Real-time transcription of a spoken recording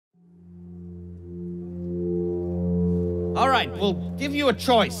All right, we'll give you a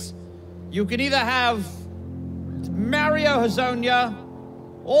choice. You can either have Mario Hazonia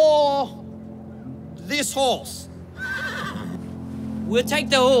or this horse. We'll take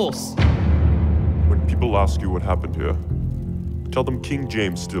the horse. When people ask you what happened here, tell them King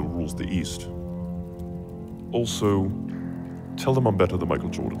James still rules the East. Also, tell them I'm better than Michael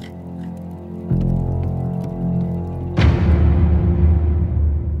Jordan.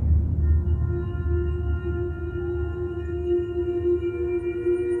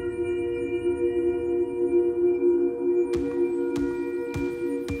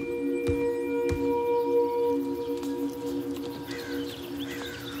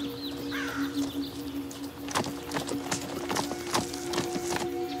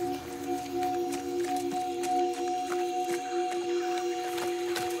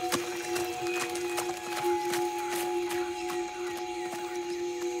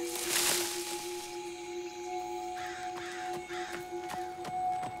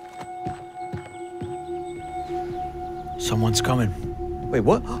 Someone's coming. Wait,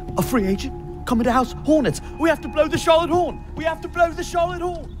 what? A free agent? Coming to House Hornets. We have to blow the Charlotte horn. We have to blow the Charlotte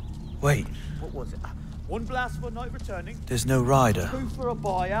horn. Wait, What was it? 1 blast for a night returning. there's no rider. 2 for a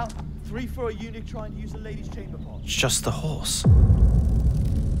buyout. 3 for a eunuch trying to use a lady's chamber pot. It's just the horse.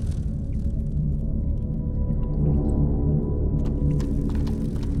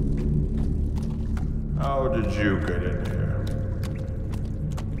 How did you get in here?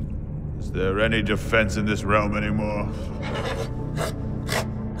 Is there any defense in this realm anymore?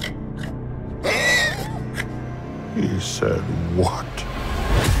 He said what?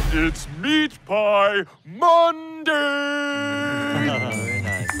 It's Meat Pie Monday! Very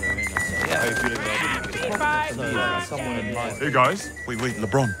nice, very nice. Hey guys. Wait,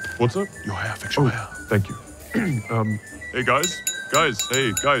 LeBron. What's up? Your hair, fix your hair. Thank you. Hey guys.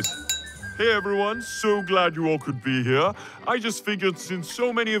 Hey guys. Hey everyone, so glad you all could be here. I just figured since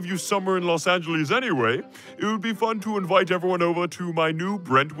so many of you summer in Los Angeles anyway, it would be fun to invite everyone over to my new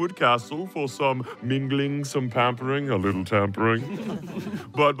Brentwood Castle for some mingling, some pampering, a little tampering.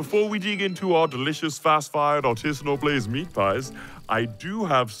 But before we dig into our delicious fast-fired artisanal blaze meat pies, I do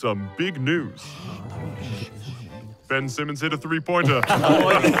have some big news. Ben Simmons hit a three-pointer.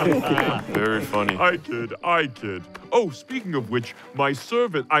 Very funny. I kid. Oh, speaking of which, my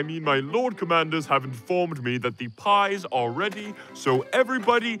Lord Commanders have informed me that the pies are ready, so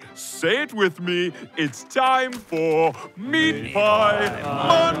everybody say it with me. It's time for Meat Pie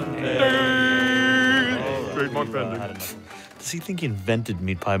Monday! Trademark pending. Does he think he invented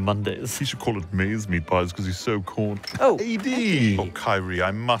Meat Pie Mondays? He should call it maize meat pies because he's so corn. Oh, AD! Oh, Kyrie,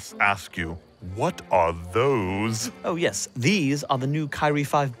 I must ask you, what are those? oh yes, these are the new Kyrie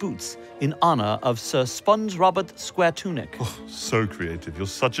 5 boots in honor of Sir Sponge Robert Square Tunic. So creative. You're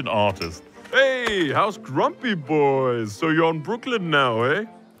such an artist. Hey, how's Grumpy Boys? So you're on Brooklyn now, eh?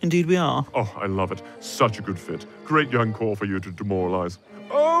 Indeed we are. Oh, I love it. Such a good fit. Great young core for you to demoralize.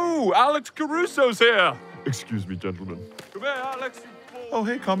 Oh, Alex Caruso's here. Excuse me, gentlemen. Come here, Alex. Oh,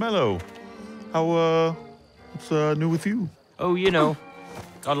 hey, Carmelo. What's new with you? Oh, you know,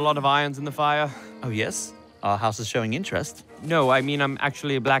 got a lot of irons in the fire. Oh yes? Our house is showing interest. No, I mean I'm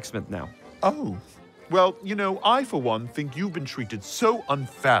actually a blacksmith now. Oh. Well, you know, I, for one, think you've been treated so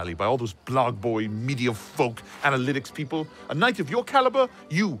unfairly by all those blog boy, media folk, analytics people. A knight of your caliber,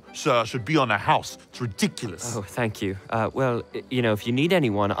 you, sir, should be on a house. It's ridiculous. Oh, thank you. Well, you know, if you need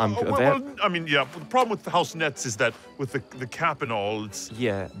anyone, I'm I mean, yeah, the problem with the house nets is that with the cap and all, it's...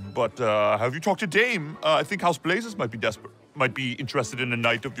 Yeah. But have you talked to Dame? I think House Blazers might be interested in a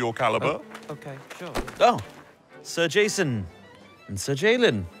knight of your caliber. Okay, sure. Oh, Sir Jason and Sir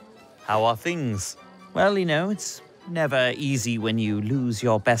Jalen. How are things? Well, you know, it's never easy when you lose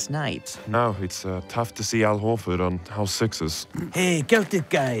your best knight. No, it's tough to see Al Horford on House Sixes. Hey, Celtic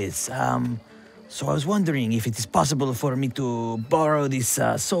guys. So I was wondering if it is possible for me to borrow this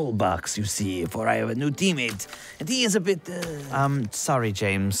soul box, you see, for I have a new teammate, and he is a bit... Sorry,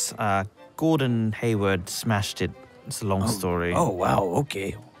 James. Gordon Hayward smashed it. It's a long story. Oh, wow,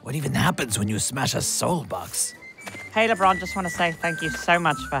 okay. What even happens when you smash a soul box? Hey, LeBron, just want to say thank you so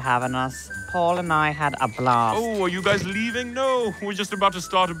much for having us. Paul and I had a blast. Oh, are you guys leaving? No, we're just about to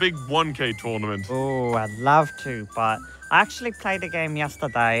start a big 1K tournament. Oh, I'd love to, but I actually played a game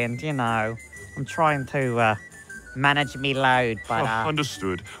yesterday, and, you know, I'm trying to manage me load, but...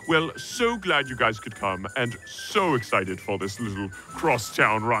 Understood. Well, so glad you guys could come, and so excited for this little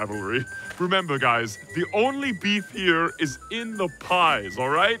cross-town rivalry. Remember, guys, the only beef here is in the pies, all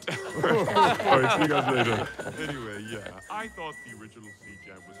right? All right, see you guys later. Anyway, yeah, I thought the original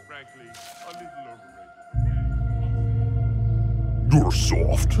C-Jam was frankly a little overrated. You're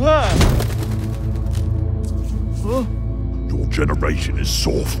soft. Oh. Your generation is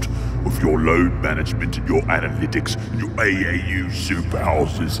soft. With your load management and your analytics and your AAU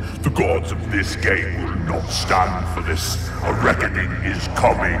superhouses, the gods of this game will not stand for this. A reckoning is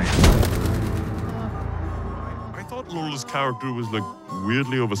coming. I thought Lola's character was like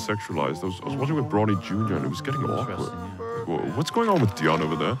weirdly over-sexualized. I was watching with Brawny Jr. and it was getting awkward. What's going on with Dion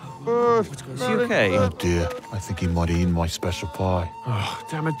over there? Is he okay? Oh dear, I think he might have eaten my special pie. Oh,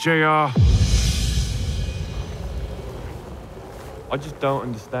 damn it, JR. I just don't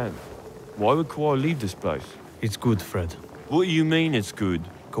understand. Why would Kawhi leave this place? It's good, Fred. What do you mean it's good?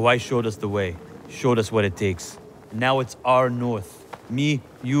 Kawhi showed us the way, showed us what it takes. Now it's our north. Me,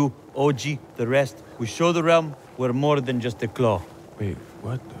 you, OG, the rest. We show the realm we're more than just a claw. Wait,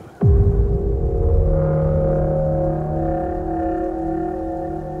 what the?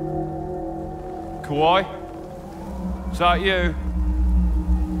 Kawhi? Is that you?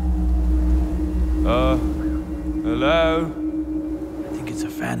 Hello? I think it's a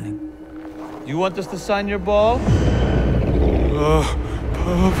fanning. You want us to sign your ball?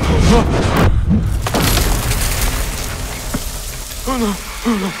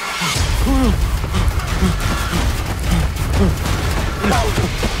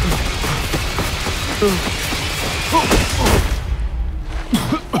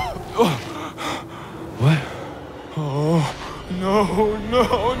 What? Oh, no,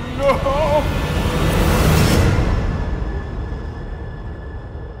 no, no!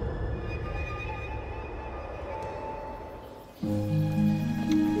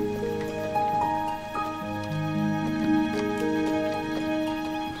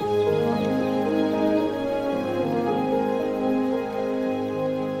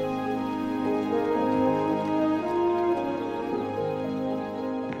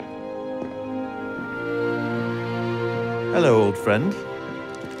 Hello, old friend.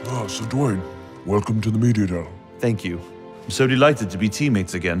 Ah, Sir Dwayne, welcome to the Media Dell. Thank you. I'm so delighted to be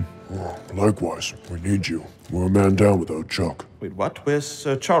teammates again. Oh, likewise, we need you. We're a man down without Chuck. Wait, what? Where's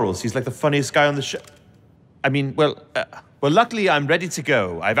Charles? He's like the funniest guy on the show. I mean, well, luckily I'm ready to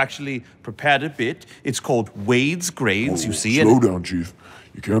go. I've actually prepared a bit. It's called Wade's Grades, you see. Slow down, Chief.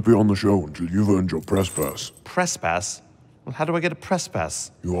 You can't be on the show until you've earned your press pass. Press pass? Well, how do I get a press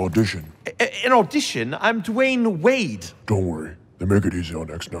pass? You audition. An audition? I'm Dwayne Wade. Don't worry, they make it easy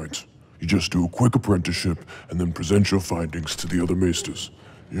on X nights. You just do a quick apprenticeship and then present your findings to the other maesters.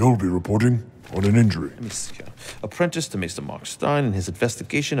 You'll be reporting on an injury. Let me see here. Apprentice to Maester Mark Stein in his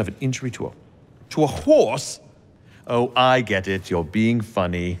investigation of an injury to a horse? Oh, I get it. You're being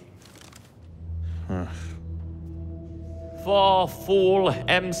funny. Four full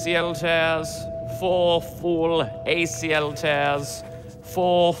MCL tears, 4 full ACL tears,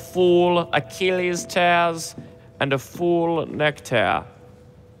 4 full Achilles tears, and a full neck tear.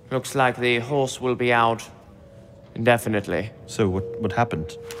 Looks like the horse will be out indefinitely. So what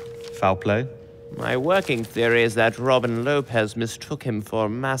happened? Foul play? My working theory is that Robin Lopez mistook him for a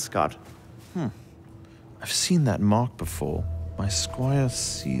mascot. I've seen that mark before. My Squire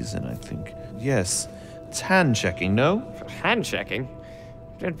season, I think. Yes. It's hand checking, no? Hand checking?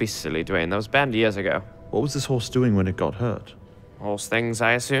 Don't be silly, Dwayne. That was banned years ago. What was this horse doing when it got hurt? Horse things,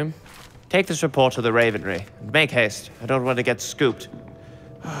 I assume. Take this report to the Ravenry. And make haste. I don't want to get scooped.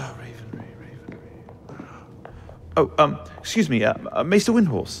 Ravenry. Oh, excuse me, Maester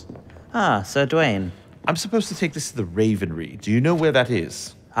Windhorse. Ah, Sir Dwayne. I'm supposed to take this to the Ravenry. Do you know where that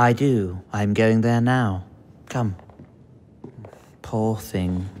is? I do. I'm going there now. Come. Poor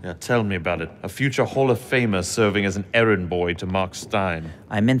thing. Yeah, tell me about it. A future Hall of Famer serving as an errand boy to Mark Stein.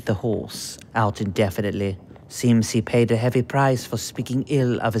 I meant the horse. Out indefinitely. Seems he paid a heavy price for speaking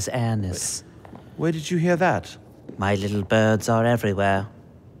ill of his heiress. Where did you hear that? My little birds are everywhere.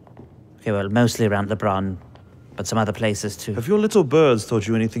 Okay, well, mostly around LeBron, but some other places too. Have your little birds told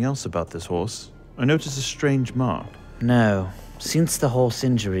you anything else about this horse? I noticed a strange mark. No. Since the horse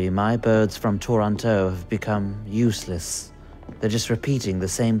injury, my birds from Toronto have become useless. They're just repeating the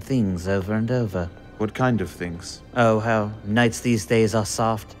same things over and over. What kind of things? Oh, how nights these days are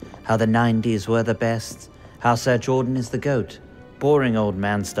soft, how the 90s were the best, how Sir Jordan is the GOAT. Boring old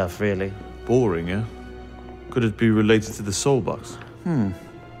man stuff, really. Boring, eh? Could it be related to the soul box?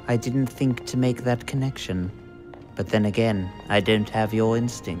 I didn't think to make that connection. But then again, I don't have your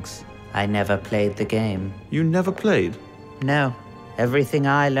instincts. I never played the game. You never played? No. Everything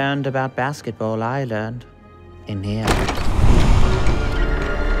I learned about basketball, I learned in here.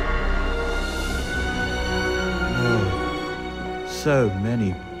 Oh, so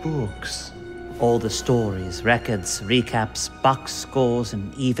many books. All the stories, records, recaps, box scores,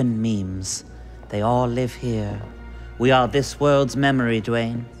 and even memes. They all live here. We are this world's memory,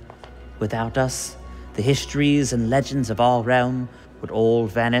 Dwayne. Without us, the histories and legends of our realm would all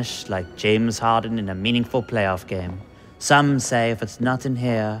vanish like James Harden in a meaningful playoff game. Some say if it's not in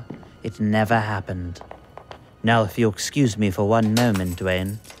here, it never happened. Now, if you'll excuse me for one moment,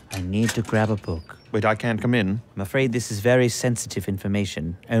 Dwayne, I need to grab a book. Wait, I can't come in? I'm afraid this is very sensitive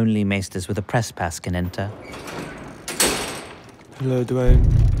information. Only maesters with a press pass can enter. Hello, Dwayne.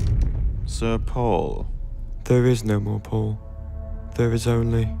 Sir Paul. There is no more Paul. There is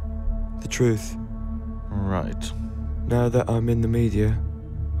only the truth. Right. Now that I'm in the media,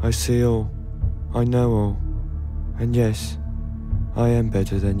 I see all. I know all. And yes, I am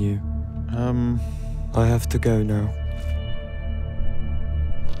better than you. I have to go now.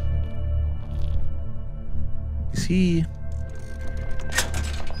 Is he...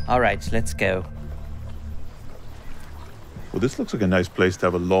 All right, let's go. Well, this looks like a nice place to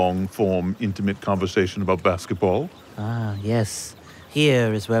have a long-form, intimate conversation about basketball. Ah, yes.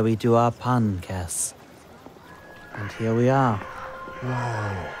 Here is where we do our podcasts. And here we are.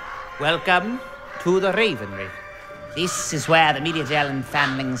 Whoa. Welcome to the Ravenry. This is where the Media Dell and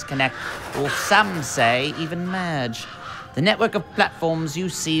fanlings connect, or some say even merge. The network of platforms you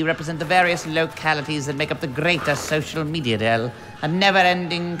see represent the various localities that make up the greater social Media Dell, a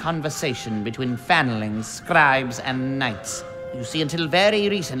never-ending conversation between fanlings, scribes, and knights. You see, until very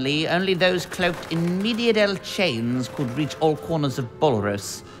recently, only those cloaked in Media Dell chains could reach all corners of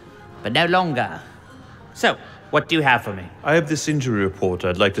Boros. But no longer. So, what do you have for me? I have this injury report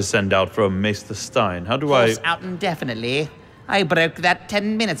I'd like to send out from Maester Stein. How do Course out indefinitely. I broke that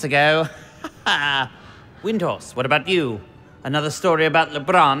 10 minutes ago. Windhorse, what about you? Another story about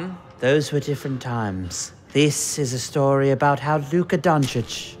LeBron? Those were different times. This is a story about how Luka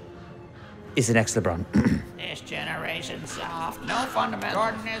Doncic is an ex-LeBron. This generation soft, no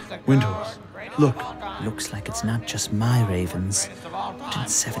fundamentals. Windhorse, look. Looks like it's not just my Ravens. What in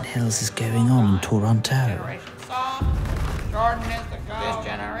Seven Hills is going on in Toronto?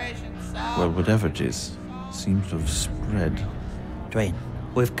 Well, whatever it is, seems to have spread. Dwayne,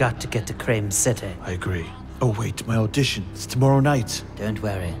 we've got to get to Crane City. I agree. Oh, wait, my audition. It's tomorrow night. Don't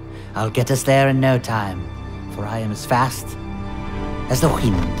worry. I'll get us there in no time, for I am as fast as the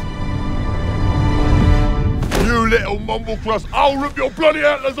wind. You little mumblecrust, I'll rip your bloody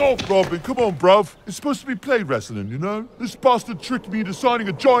antlers off! Robin, come on, bruv. It's supposed to be play wrestling, you know? This bastard tricked me into signing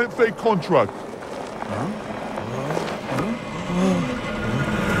a giant fake contract.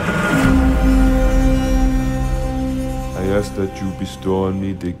 I ask that you bestow on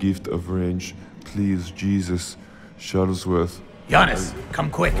me the gift of range. Please, Jesus. Shuttlesworth. Giannis, come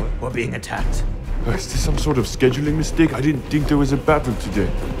quick. We're being attacked. Is this some sort of scheduling mistake? I didn't think there was a battle today.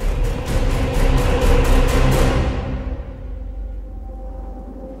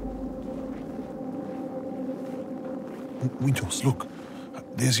 Windhorse, look.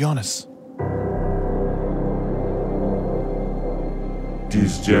 There's Giannis.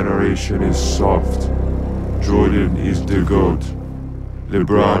 This generation is soft. Jordan is the GOAT.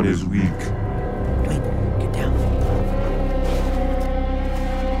 LeBron is weak. Dwayne, get down.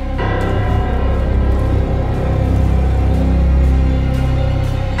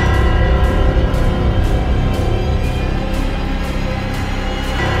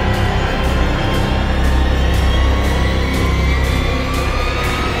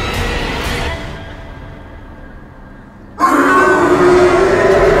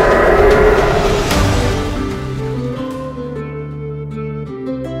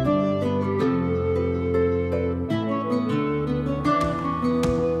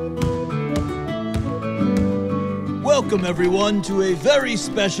 Welcome, everyone, to a very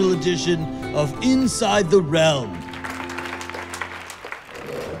special edition of Inside the Realm.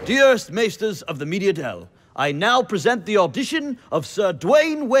 Dearest Maesters of the Media Dell, I now present the audition of Sir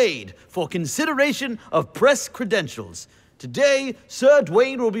Dwayne Wade for consideration of press credentials. Today, Sir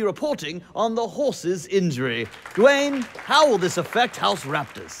Dwayne will be reporting on the horse's injury. Dwayne, how will this affect House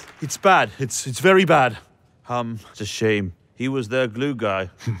Raptors? It's bad. It's very bad. It's a shame. He was their glue guy.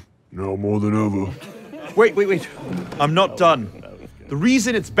 Now more than ever. Wait. I'm not done. The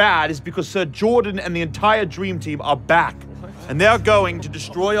reason it's bad is because Sir Jordan and the entire Dream Team are back. And they're going to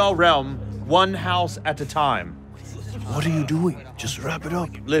destroy our realm one house at a time. What are you doing? Just wrap it up.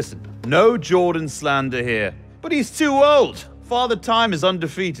 Listen, no Jordan slander here. But he's too old. Father Time is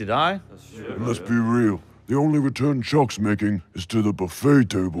undefeated, aye? Let's be real. The only return Chuck's making is to the buffet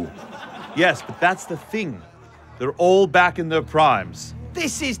table. Yes, but that's the thing. They're all back in their primes.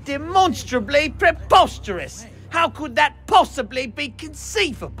 This is demonstrably preposterous. How could that possibly be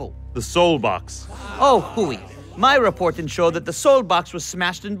conceivable? The Soul Box. Oh, hooey. My reporting showed that the soul box was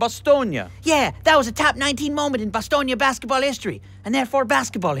smashed in Bostonia. Yeah, that was a top 19 moment in Bostonia basketball history, and therefore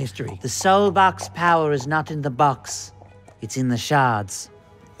basketball history. The soul box power is not in the box. It's in the shards.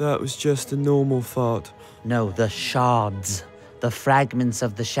 That was just a normal fart. No, the shards. The fragments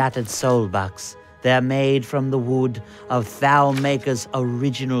of the shattered soul box. They're made from the wood of Thaumaker's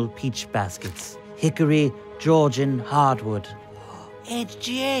original peach baskets. Hickory, Georgian hardwood.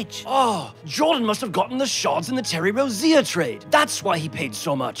 HGH. Oh, Jordan must have gotten the shards in the Terry Rozier trade. That's why he paid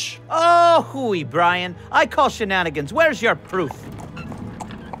so much. Oh, hooey, Brian. I call shenanigans. Where's your proof?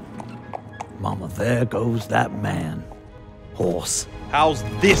 Mama, there goes that man. Horse. How's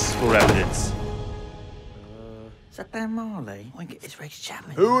this for evidence? Is that Dan Marley? It's Rex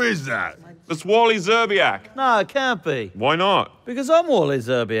Chapman. Who is that? That's Wally Zerbiak. No, it can't be. Why not? Because I'm Wally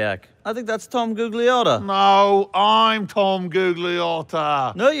Zerbiak. I think that's Tom Gugliotta. No, I'm Tom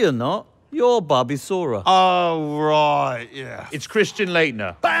Gugliotta. No, you're not. You're Bobby Sora. Oh, right, yeah. It's Christian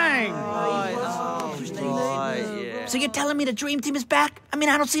Leitner. Bang! So you're telling me the Dream Team is back? I mean,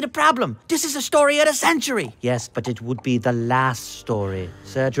 I don't see the problem. This is a story of the century. Yes, but it would be the last story.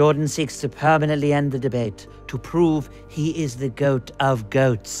 Sir Jordan seeks to permanently end the debate, to prove he is the goat of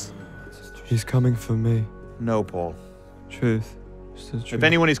goats. He's coming for me. No, Paul. Truth. It's the truth. If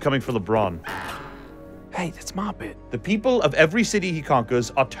anyone, he's coming for LeBron. Hey, that's my bit. The people of every city he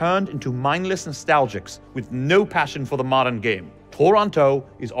conquers are turned into mindless nostalgics with no passion for the modern game. Toronto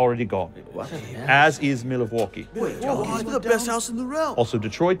is already gone, as is Milwaukee. Wait, Milwaukee's the best house in the realm. Also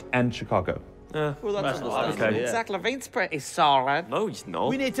Detroit and Chicago. Okay. Zach Levine's pretty solid. No, he's not.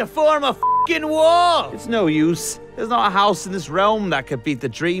 We need to form a f***ing wall. It's no use. There's not a house in this realm that could beat the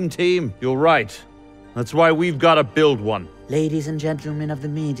Dream Team. You're right. That's why we've got to build one. Ladies and gentlemen of the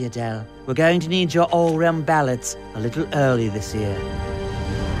Media Dell, we're going to need your all-realm ballots a little early this year.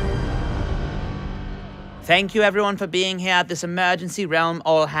 Thank you everyone for being here at this emergency realm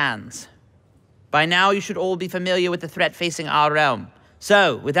all hands. By now you should all be familiar with the threat facing our realm.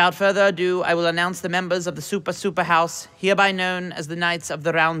 So, without further ado, I will announce the members of the Super House, hereby known as the Knights of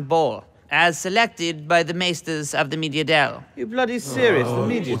the Round Ball, as selected by the Maesters of the Media Dell. You bloody serious? The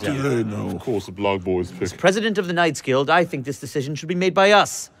Media What do Dell. they know? Of course, the Blog Boys pick. As president of the Knights Guild, I think this decision should be made by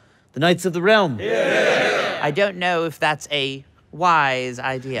us, the Knights of the Realm. I don't know if that's a wise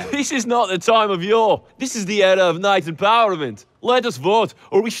idea. This is not the time of year. This is the era of knight empowerment. Let us vote,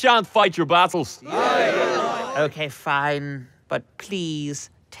 or we shan't fight your battles. Okay, fine, but please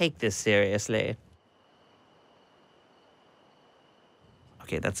take this seriously.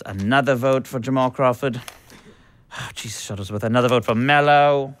 Okay, that's another vote for Jamal Crawford. Oh, Jesus, Shuttlesworth. Another vote for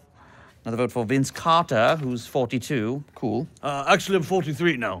Mello. Another vote for Vince Carter, who's 42. Cool. Actually, I'm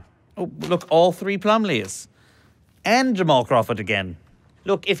 43 now. Oh, look, all three Plumleys. And Jamal Crawford again.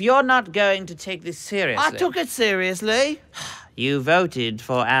 Look, if you're not going to take this seriously... I took it seriously. You voted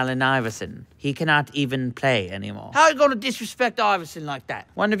for Allen Iverson. He cannot even play anymore. How are you going to disrespect Iverson like that?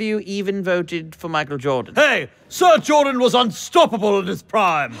 One of you even voted for Michael Jordan. Hey, Sir Jordan was unstoppable in his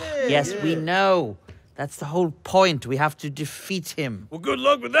prime. Yes, we know. That's the whole point. We have to defeat him. Well, good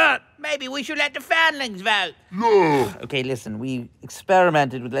luck with that. Maybe we should let the fanlings vote. No! Okay, listen, we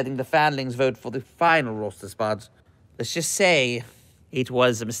experimented with letting the fanlings vote for the final roster spots. Let's just say it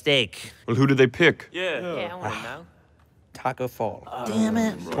was a mistake. Well, who did they pick? Yeah. I want to know. Taco Fall. Damn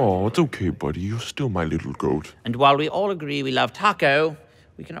it. Oh, it's okay, buddy. You're still my little goat. And while we all agree we love Taco,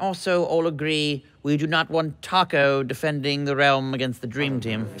 we can also all agree we do not want Taco defending the realm against the Dream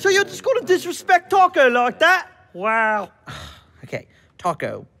Team. So you're just going to disrespect Taco like that? Wow. Okay,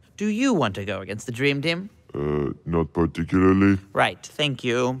 Taco, do you want to go against the Dream Team? Not particularly. Right, thank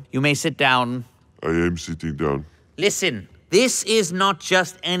you. You may sit down. I am sitting down. Listen, this is not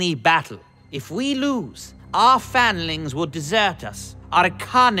just any battle. If we lose, our fanlings will desert us, our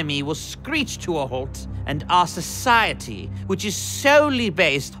economy will screech to a halt, and our society, which is solely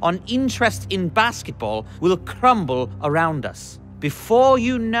based on interest in basketball, will crumble around us. Before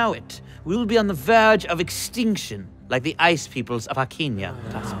you know it, we will be on the verge of extinction, like the ice peoples of Arcadia.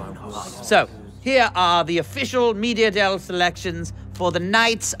 So, here are the official Media Dell selections for the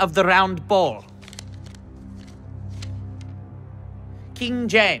Knights of the Round Ball. King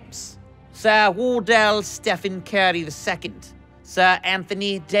James, Sir Wardell Stephen Curry II, Sir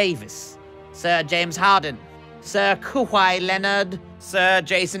Anthony Davis, Sir James Harden, Sir Kawhi Leonard, Sir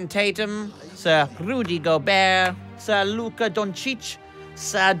Jason Tatum, Sir Rudy Gobert, Sir Luka Doncic,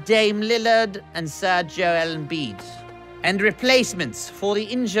 Sir Dame Lillard, and Sir Joel Embiid. And replacements for the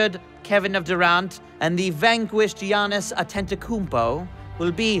injured Kevin of Durant and the vanquished Giannis Antetokounmpo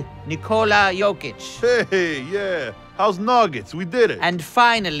will be Nikola Jokic. Hey, yeah. How's Nuggets? We did it. And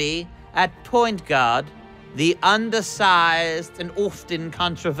finally, at point guard, the undersized and often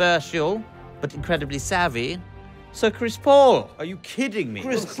controversial, but incredibly savvy, Sir Chris Paul. Are you kidding me?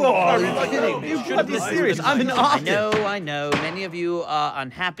 Chris Paul, are you kidding me? You should be serious. I'm an artist. I know. Many of you are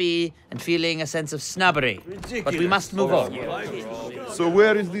unhappy and feeling a sense of snubbery. Ridiculous. But we must move on. So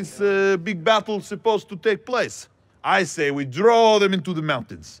where is this big battle supposed to take place? I say we draw them into the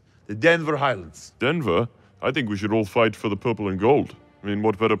mountains, the Denver Highlands. Denver? I think we should all fight for the purple and gold. I mean,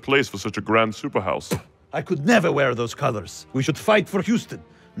 what better place for such a grand superhouse? I could never wear those colors. We should fight for Houston.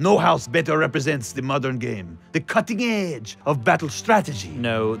 No house better represents the modern game, the cutting edge of battle strategy.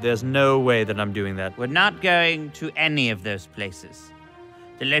 No, there's no way that I'm doing that. We're not going to any of those places.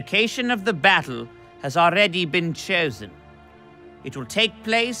 The location of the battle has already been chosen. It will take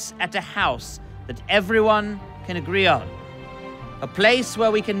place at a house that everyone can agree on. A place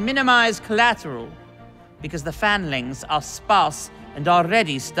where we can minimize collateral because the fanlings are sparse and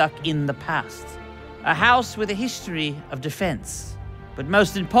already stuck in the past. A house with a history of defense. But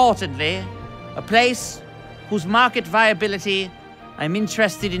most importantly, a place whose market viability I'm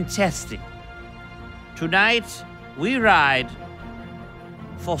interested in testing. Tonight, we ride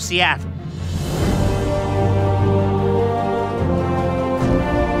for Seattle.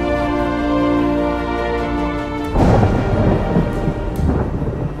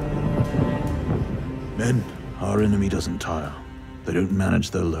 Men, our enemy doesn't tire. They don't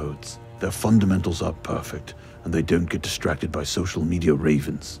manage their loads. Their fundamentals are perfect, and they don't get distracted by social media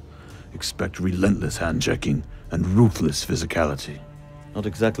ravens. Expect relentless hand-checking and ruthless physicality. Not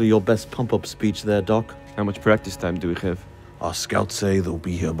exactly your best pump-up speech there, Doc. How much practice time do we have? Our scouts say they'll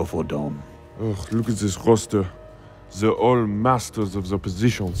be here before dawn. Oh, look at this roster. They're all masters of their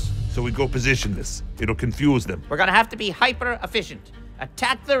positions. So we go positionless. It'll confuse them. We're gonna have to be hyper-efficient.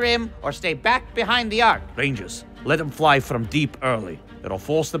 Attack the rim or stay back behind the arc. Rangers, let them fly from deep early. It'll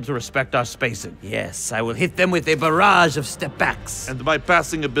force them to respect our spacing. Yes, I will hit them with a barrage of step-backs. And my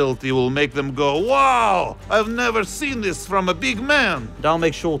passing ability will make them go, wow! I've never seen this from a big man! And I'll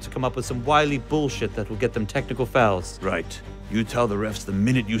make sure to come up with some wily bullshit that will get them technical fouls. Right. You tell the refs the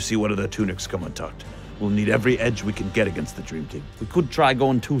minute you see one of their tunics come untucked. We'll need every edge we can get against the Dream Team. We could try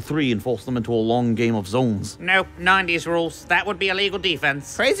going 2-3 and force them into a long game of zones. Nope, 90s rules. That would be illegal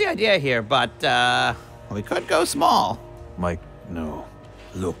defense. Crazy idea here, but, we could go small. Mike, no.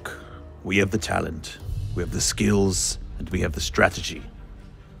 Look, we have the talent, we have the skills, and we have the strategy.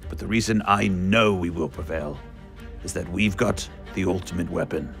 But the reason I know we will prevail is that we've got the ultimate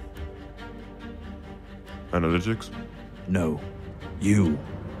weapon. Analytics? No, you.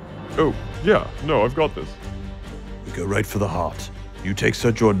 Oh, yeah, no, I've got this. We go right for the heart. You take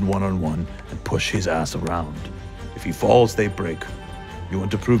Sir Jordan one-on-one and push his ass around. If he falls, they break. You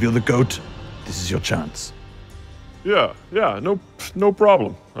want to prove you're the GOAT? This is your chance. Yeah, no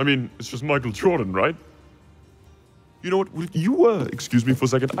problem. I mean, it's just Michael Jordan, right? You know what, will you, excuse me for a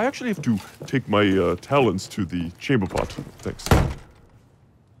second? I actually have to take my, talents to the chamber pot. Thanks.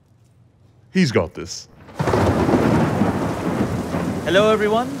 He's got this. Hello,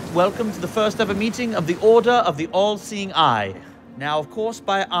 everyone. Welcome to the first ever meeting of the Order of the All-Seeing Eye. Now, of course,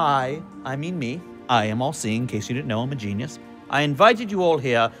 by I mean me. I am all-seeing, in case you didn't know, I'm a genius. I invited you all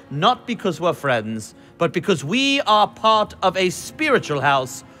here, not because we're friends, but because we are part of a spiritual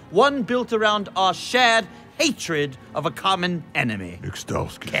house, one built around our shared hatred of a common enemy. Nick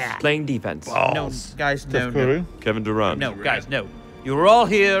Playing defense. No, guys, no. Kevin Durant. No, guys, no. You were all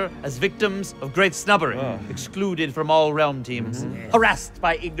here as victims of great snubbery, excluded from all realm teams, harassed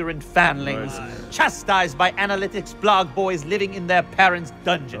by ignorant fanlings, chastised by analytics blog boys living in their parents'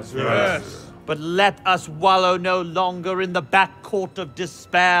 dungeons. Yes. But let us wallow no longer in the backcourt of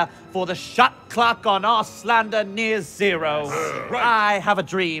despair, for the shot clock on our slander nears zero. I have a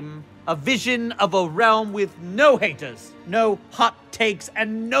dream, a vision of a realm with no haters, no hot takes,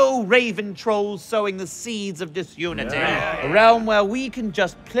 and no raven trolls sowing the seeds of disunity. A realm where we can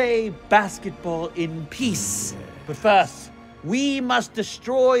just play basketball in peace. But first, we must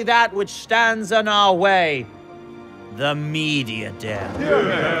destroy that which stands in our way. The media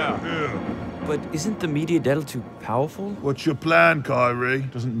den. But isn't the media devil too powerful? What's your plan, Kyrie?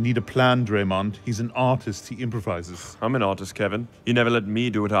 Doesn't need a plan, Draymond. He's an artist. He improvises. I'm an artist, Kevin. You never let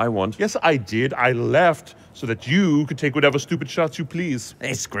me do what I want. Yes, I did. I left so that you could take whatever stupid shots you please.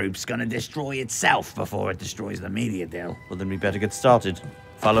 This group's gonna destroy itself before it destroys the media deal. Well, then we better get started.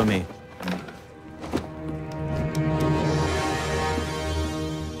 Follow me.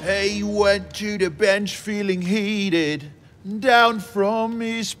 He went to the bench feeling heated. Down from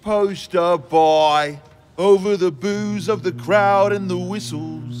his poster boy, over the boos of the crowd and the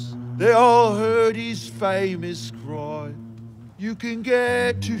whistles, they all heard his famous cry. You can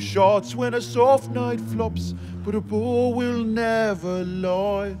get 2 shots when a soft night flops, but a ball will never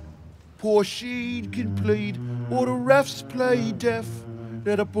lie. Poor Sheed can plead, or the refs play deaf,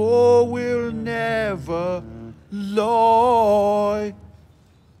 that a ball will never lie.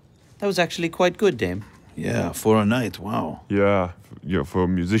 That was actually quite good, Dame. Yeah, for a night, wow. Yeah, for a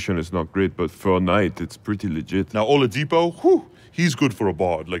musician it's not great, but for a night it's pretty legit. Now Oladipo, whew, he's good for a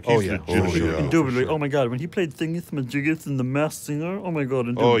bard. Like, he's legit. Indubitably. Oh my god, when he played Thingy and the Masked Singer, oh my god,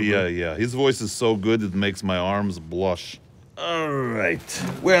 Oh indubitably. yeah. His voice is so good it makes my arms blush. All right.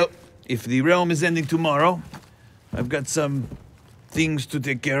 Well, if the realm is ending tomorrow, I've got some things to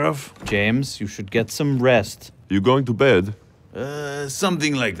take care of. James, you should get some rest. You going to bed?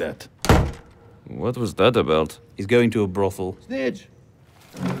 Something like that. What was that about? He's going to a brothel. Snitch.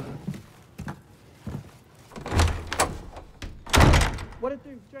 What it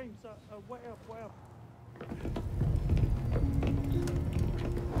do, James? Way up.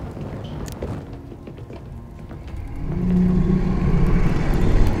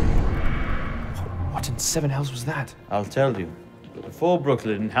 What in 7 hells was that? I'll tell you. Before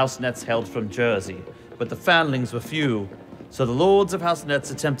Brooklyn, House Nets held from Jersey, but the foundlings were few. So the lords of House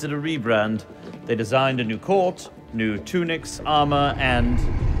Nets attempted a rebrand. They designed a new court, new tunics, armor, and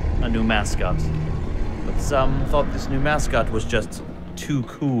a new mascot. But some thought this new mascot was just too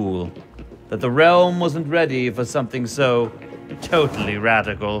cool. That the realm wasn't ready for something so totally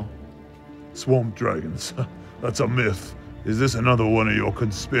radical. Swamp dragons. That's a myth. Is this another one of your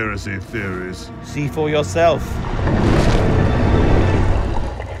conspiracy theories? See for yourself.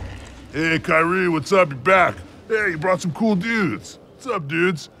 Hey, Kyrie, what's up? You're back. Hey, you brought some cool dudes. What's up,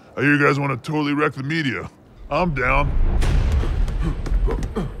 dudes? I hear you guys want to totally wreck the media. I'm down.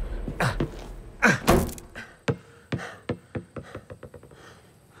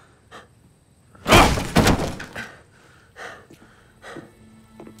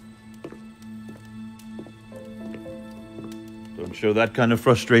 Don't show that kind of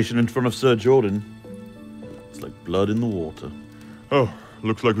frustration in front of Sir Jordan. It's like blood in the water. Oh,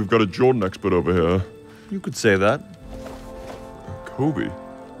 looks like we've got a Jordan expert over here. You could say that. Kobe?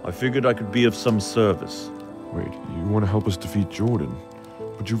 I figured I could be of some service. Wait, you want to help us defeat Jordan?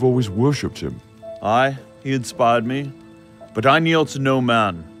 But you've always worshipped him. Aye, he inspired me. But I kneel to no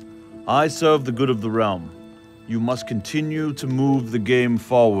man. I serve the good of the realm. You must continue to move the game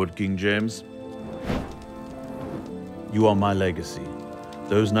forward, King James. You are my legacy.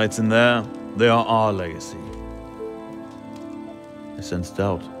 Those knights in there, they are our legacy. I sense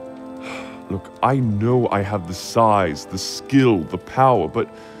doubt. Look, I know I have the size, the skill, the power, but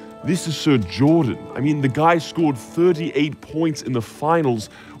this is Sir Jordan. I mean, the guy scored 38 points in the finals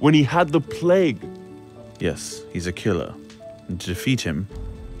when he had the plague. Yes, he's a killer. And to defeat him,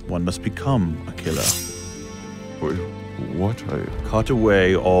 one must become a killer. Wait, what? Cut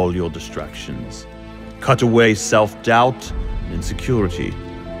away all your distractions. Cut away self-doubt and insecurity.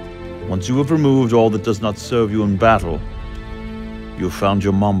 Once you have removed all that does not serve you in battle, you have found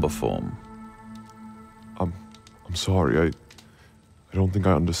your Mamba form. I'm sorry, I don't think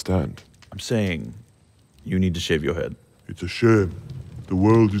I understand. I'm saying, you need to shave your head. It's a shame. The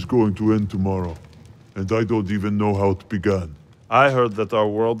world is going to end tomorrow, and I don't even know how it began. I heard that our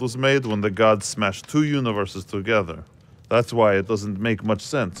world was made when the gods smashed 2 universes together. That's why it doesn't make much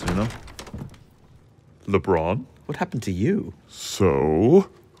sense, you know? LeBron? What happened to you? So,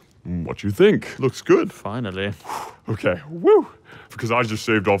 what you think? Looks good. Finally. Okay, woo! Because I just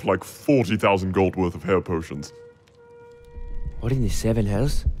shaved off like 40,000 gold worth of hair potions. What in the 7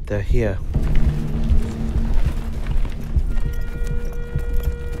 hells? They're here.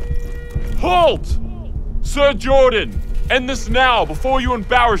 Halt! Sir Jordan! End this now, before you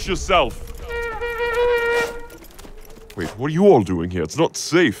embarrass yourself! Wait, what are you all doing here? It's not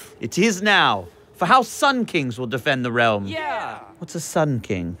safe. It is now. For House Sun Kings will defend the realm. Yeah! What's a Sun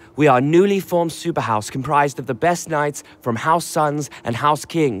King? We are a newly formed superhouse comprised of the best knights from House Suns and House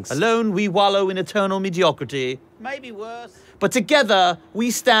Kings. Alone we wallow in eternal mediocrity. Maybe worse. But together we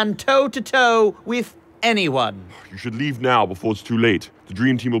stand toe-to-toe with anyone. You should leave now before it's too late. The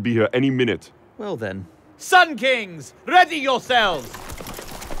Dream Team will be here any minute. Well then. Sun Kings, ready yourselves!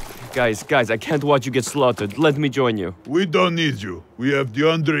 Guys, I can't watch you get slaughtered. Let me join you. We don't need you. We have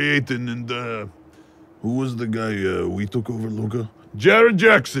DeAndre Ayton and, who was the guy we took over, Luca? Jared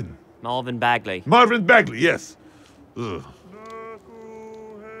Jackson. Marvin Bagley. Marvin Bagley, yes. Ugh.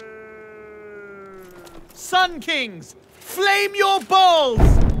 Sun Kings, flame your balls!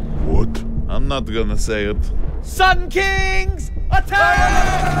 What? I'm not gonna say it. Sun Kings,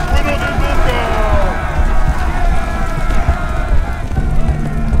 attack!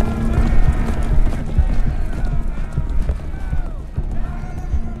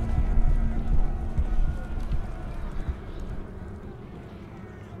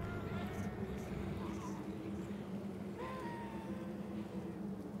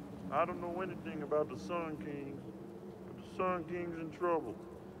 I don't know anything about the Sun Kings, but the Sun King's in trouble.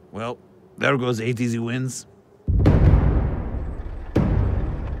 Well, there goes 8 easy wins.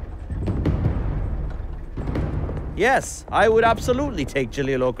 Yes, I would absolutely take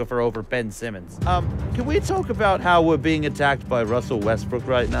Jaleel Okafor over Ben Simmons. Can we talk about how we're being attacked by Russell Westbrook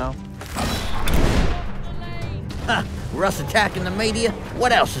right now? Ha! Russ attacking the media?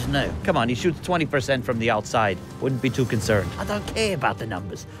 What else is new? Come on, he shoots 20% from the outside. Wouldn't be too concerned. I don't care about the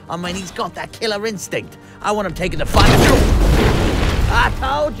numbers. I mean, he's got that killer instinct. I want him taking the final. I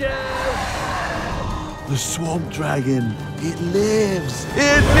told you! The swamp dragon. It lives.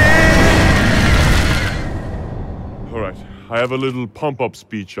 It lives! All right, I have a little pump-up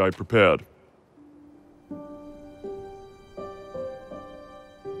speech I prepared. You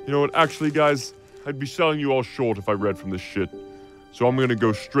know what, actually, guys, I'd be selling you all short if I read from this shit. So I'm gonna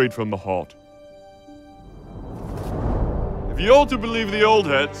go straight from the heart. If you all to believe the old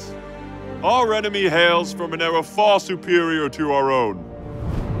heads, our enemy hails from an era far superior to our own.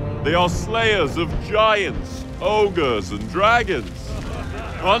 They are slayers of giants, ogres, and dragons.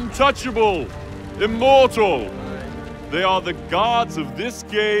 Untouchable, immortal. They are the gods of this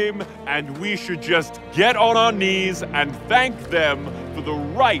game, and we should just get on our knees and thank them for the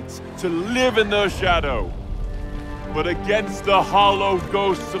right to live in their shadow. But against the hollow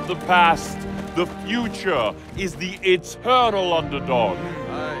ghosts of the past, the future is the eternal underdog.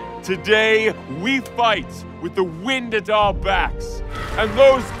 Today, we fight with the wind at our backs, and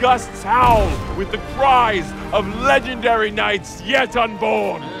those gusts howl with the cries of legendary knights yet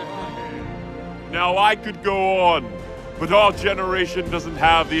unborn. Now, I could go on, but our generation doesn't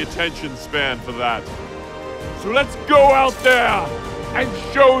have the attention span for that. So let's go out there and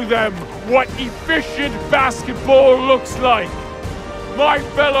show them what efficient basketball looks like. My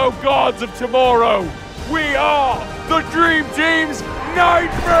fellow gods of tomorrow, we are the Dream Team's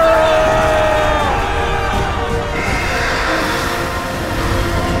Nightmare!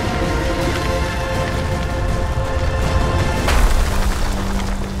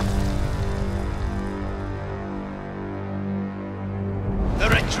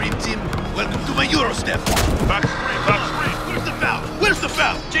 Dream Team, welcome to my Eurostep. Back screen, back screen. Where's the foul? Where's the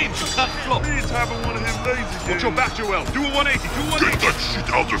foul? James, you can't flop. He's having one of his lazy games. Watch your back, Joel. Do a 180, do a 180. Get that shit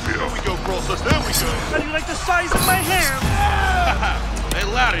out of here. There we go, process, there we go. How do you like the size of my hand? Hey,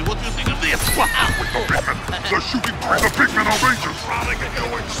 Larry, what do you think of this? With the big men. They're shooting through the big men outrageous. Crowding and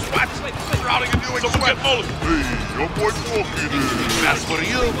doing sweat. Crowding and doing sweat. Hey, your boy Porky there. Pass for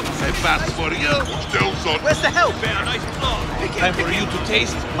you. Say pass for you. Still, son. Where's the help? Man, a nice blow. Time for you to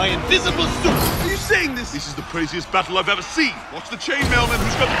taste my invisible soup. Are you saying this? This is the craziest battle I've ever seen. Watch the chain mailman.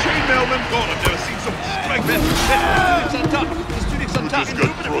 Who's got the chain mailman? God, I've never seen some strength. It's on top. His tunic's on top. Just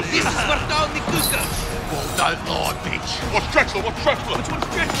got thrust. This is where down the Kuska. Oh, Lord, bitch. Watch Drexler, watch Drexler. Which one's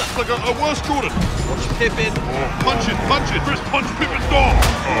Drexler? It's like a worse Jordan. Watch Pippin. Punch it, punch it. Chris, punch Pippin's dog.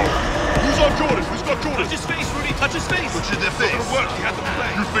 Who's on Jordan? Who's got Jordan? Touch his face, Rudy. Touch his face. Touch in their face. It's not gonna work. He had the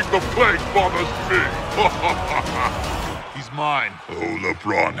plague. You think the plague bothers me? He's mine. Oh,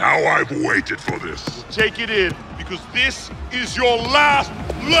 LeBron, how I've waited for this. Take it in, because this is your last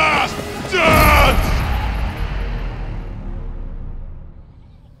dance!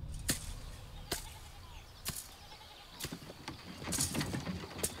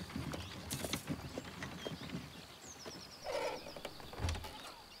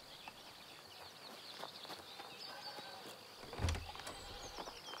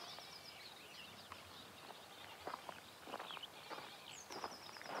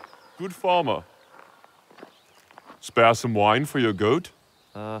 Good farmer. Spare some wine for your goat?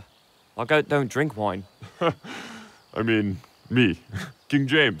 Our goat don't drink wine. I mean, me, King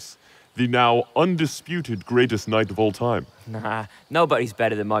James, the now undisputed greatest knight of all time. Nah, nobody's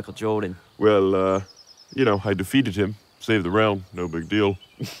better than Michael Jordan. Well, you know, I defeated him, saved the realm, no big deal.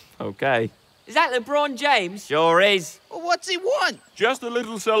 Okay. Is that LeBron James? Sure is. Well, what's he want? Just a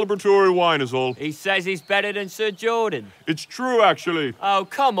little celebratory wine is all. He says he's better than Sir Jordan. It's true, actually. Oh,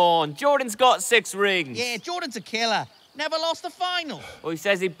 come on. Jordan's got 6 rings. Yeah, Jordan's a killer. Never lost a final. Well, he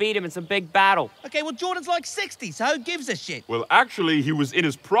says he beat him in some big battle. Okay, well, Jordan's like 60, so who gives a shit? Well, actually, he was in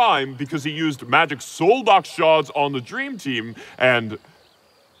his prime because he used magic soul box shards on the Dream Team, and...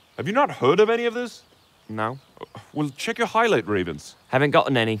 Have you not heard of any of this? No. Well, check your highlight, Ravens. Haven't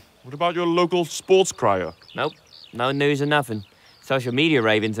gotten any. What about your local sports crier? Nope. No news or nothing. Social media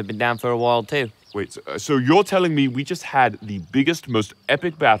ravens have been down for a while, too. Wait, so you're telling me we just had the biggest, most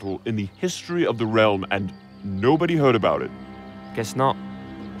epic battle in the history of the realm and nobody heard about it? Guess not.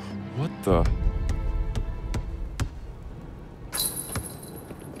 What the...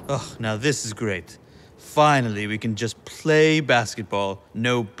 Oh, now this is great. Finally, we can just play basketball.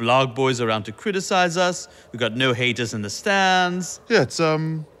 No blog boys around to criticize us. We got no haters in the stands. Yeah,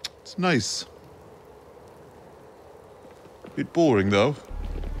 it's nice. Bit boring, though.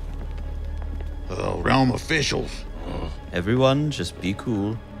 Realm officials. Everyone, just be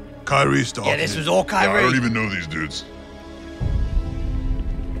cool. Kyrie stuff. Yeah, this was all I Kyrie. don't even know these dudes.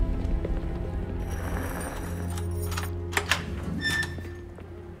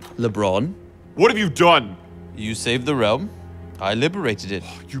 LeBron, What have you done? you saved the realm. I liberated it.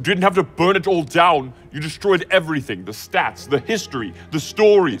 You didn't have to burn it all down. You destroyed everything, the stats, the history, the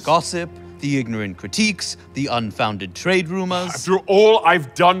stories. Gossip, the ignorant critiques, the unfounded trade rumors. After all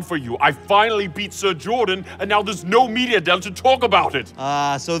I've done for you, I finally beat Sir Jordan, and now there's no media del to talk about it.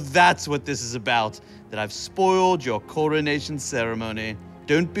 So that's what this is about. That I've spoiled your coronation ceremony.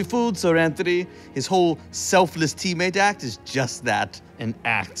 Don't be fooled, Sir Anthony. His whole selfless teammate act is just that, an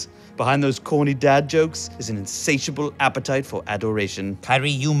act. Behind those corny dad jokes is an insatiable appetite for adoration.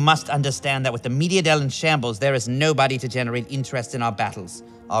 Kyrie, you must understand that with the media del in shambles, there is nobody to generate interest in our battles.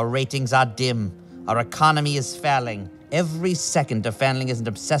 Our ratings are dim. Our economy is failing. Every second a fanling isn't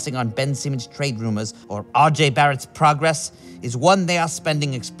obsessing on Ben Simmons' trade rumors or RJ Barrett's progress is one they are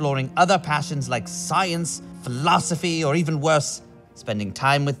spending exploring other passions like science, philosophy, or even worse, spending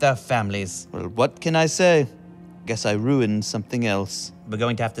time with their families. Well, what can I say? Guess I ruined something else. We're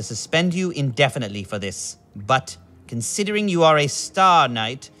going to have to suspend you indefinitely for this. But considering you are a star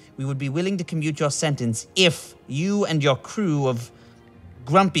knight, we would be willing to commute your sentence if you and your crew of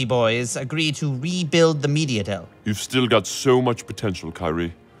grumpy boys agree to rebuild the media del. You've still got so much potential,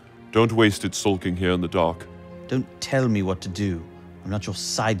 Kyrie. Don't waste it sulking here in the dark. Don't tell me what to do. I'm not your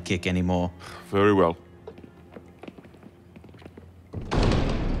sidekick anymore. Very well.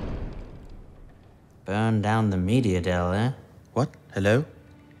 Burn down the media del, eh? What? Hello?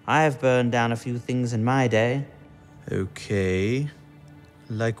 I've burned down a few things in my day. Okay.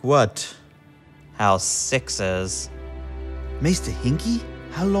 Like what? House Sixers. Maester Hinky?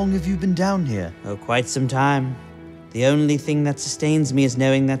 How long have you been down here? Oh, quite some time. The only thing that sustains me is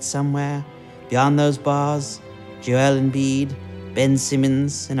knowing that somewhere, beyond those bars, Joel Embiid, Ben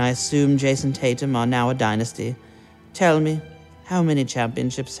Simmons, and I assume Jason Tatum are now a dynasty. Tell me, how many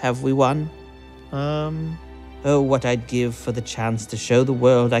championships have we won? Oh, what I'd give for the chance to show the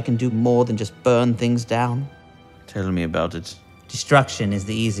world I can do more than just burn things down. Tell me about it. Destruction is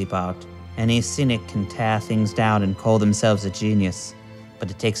the easy part. Any cynic can tear things down and call themselves a genius.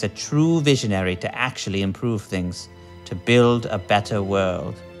 But it takes a true visionary to actually improve things, to build a better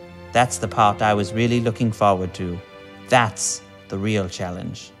world. That's the part I was really looking forward to. That's the real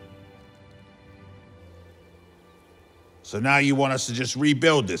challenge. So now you want us to just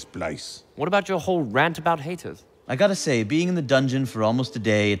rebuild this place? What about your whole rant about haters? I gotta say, being in the dungeon for almost a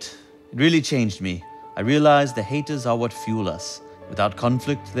day, it really changed me. I realized the haters are what fuel us. Without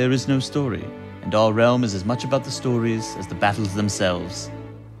conflict, there is no story. And our realm is as much about the stories as the battles themselves.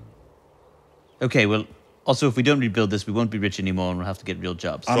 Okay, well, also, if we don't rebuild this, we won't be rich anymore and we'll have to get real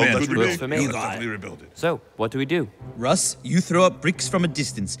jobs. I'm in. Good works for me. Let's definitely rebuild it. So, what do we do? Russ, you throw up bricks from a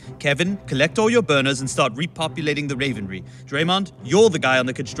distance. Kevin, collect all your burners and start repopulating the Ravenry. Draymond, you're the guy on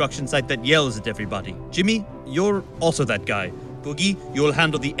the construction site that yells at everybody. Jimmy, you're also that guy. Boogie, you'll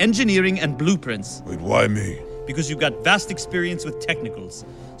handle the engineering and blueprints. Wait, why me? Because you've got vast experience with technicals.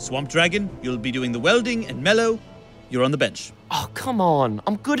 Swamp Dragon, you'll be doing the welding, and Mello, you're on the bench. Oh, come on.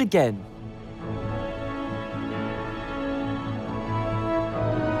 I'm good again.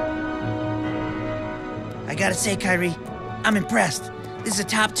 I gotta say, Kyrie, I'm impressed. This is a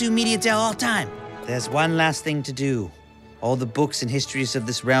top 2 media del all time. There's one last thing to do. All the books and histories of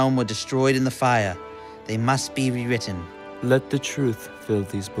this realm were destroyed in the fire. They must be rewritten. Let the truth fill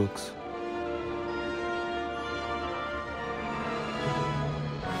these books.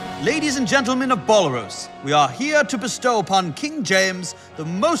 Ladies and gentlemen of Bolaros, we are here to bestow upon King James the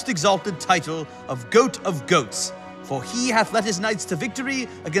most exalted title of Goat of Goats. For he hath led his knights to victory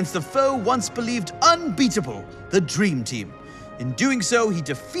against the foe once believed unbeatable, the Dream Team. In doing so, he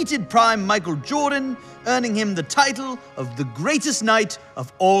defeated Prime Michael Jordan, earning him the title of the greatest knight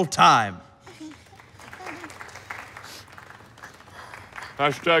of all time.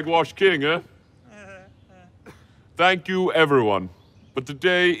 Hashtag Wash King, eh? Thank you, everyone. But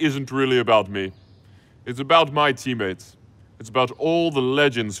today isn't really about me. It's about my teammates. It's about all the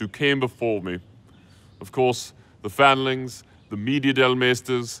legends who came before me. Of course, the Fanlings, the Media Del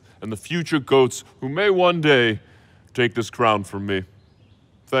Maesters, and the future goats who may one day take this crown from me.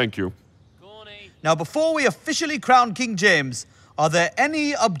 Thank you. Now, before we officially crown King James, are there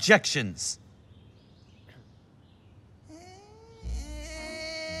any objections?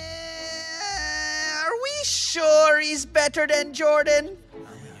 Are we sure he's better than Jordan?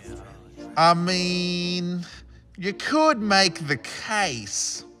 I mean, you could make the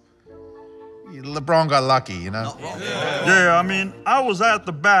case. LeBron got lucky, you know? Yeah, I mean, I was at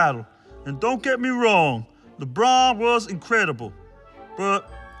the battle. And don't get me wrong, LeBron was incredible. But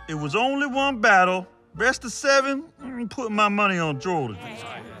it was only one battle. Best of 7, I'm putting my money on Jordan.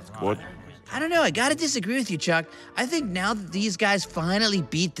 What? I don't know, I gotta disagree with you, Chuck. I think now that these guys finally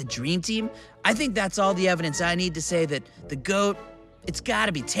beat the Dream Team, I think that's all the evidence I need to say that the GOAT, it's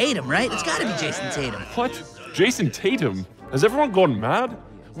gotta be Tatum, right? It's gotta be Jason Tatum. What? Jason Tatum? Has everyone gone mad?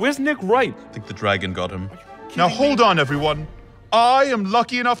 Where's Nick Wright? I think the dragon got him. Now hold on, everyone. I am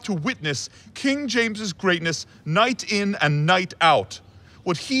lucky enough to witness King James's greatness night in and night out.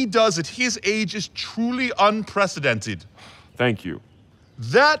 What he does at his age is truly unprecedented. Thank you.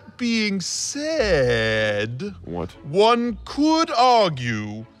 That being said, What? one could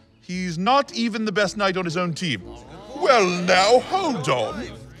argue he's not even the best knight on his own team. Well, now, hold on.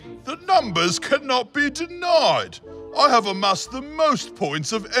 The numbers cannot be denied. I have amassed the most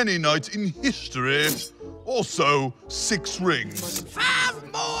points of any knight in history. Also, 6 rings.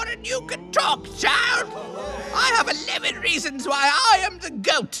 5 more than you can talk, child. I have 11 reasons why I am the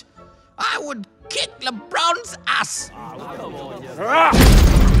GOAT. I would kick LeBron's ass.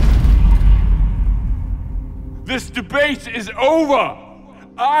 This debate is over!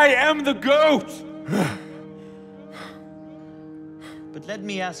 I am the GOAT! But let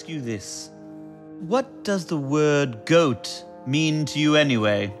me ask you this. What does the word GOAT mean to you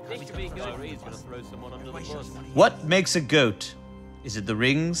anyway? What makes a GOAT? Is it the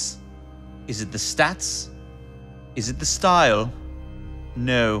rings? Is it the stats? Is it the style?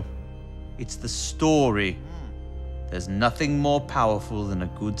 No, it's the story. There's nothing more powerful than a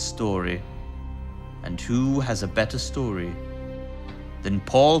good story. And who has a better story than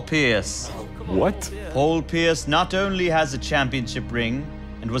Paul Pierce? What? Paul Pierce not only has a championship ring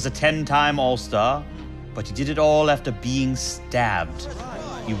and was a 10-time All-Star, but he did it all after being stabbed.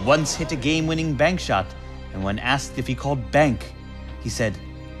 He once hit a game-winning bank shot, and when asked if he called bank, he said,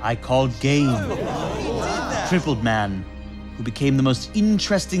 "I called game." Crippled man who became the most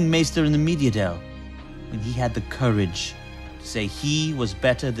interesting maester in the media dell when he had the courage to say he was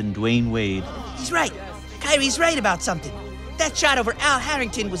better than Dwayne Wade. He's right. Kyrie's right about something. That shot over Al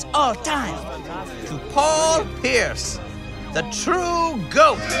Harrington was all time. To Paul Pierce, the true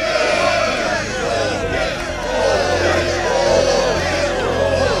GOAT.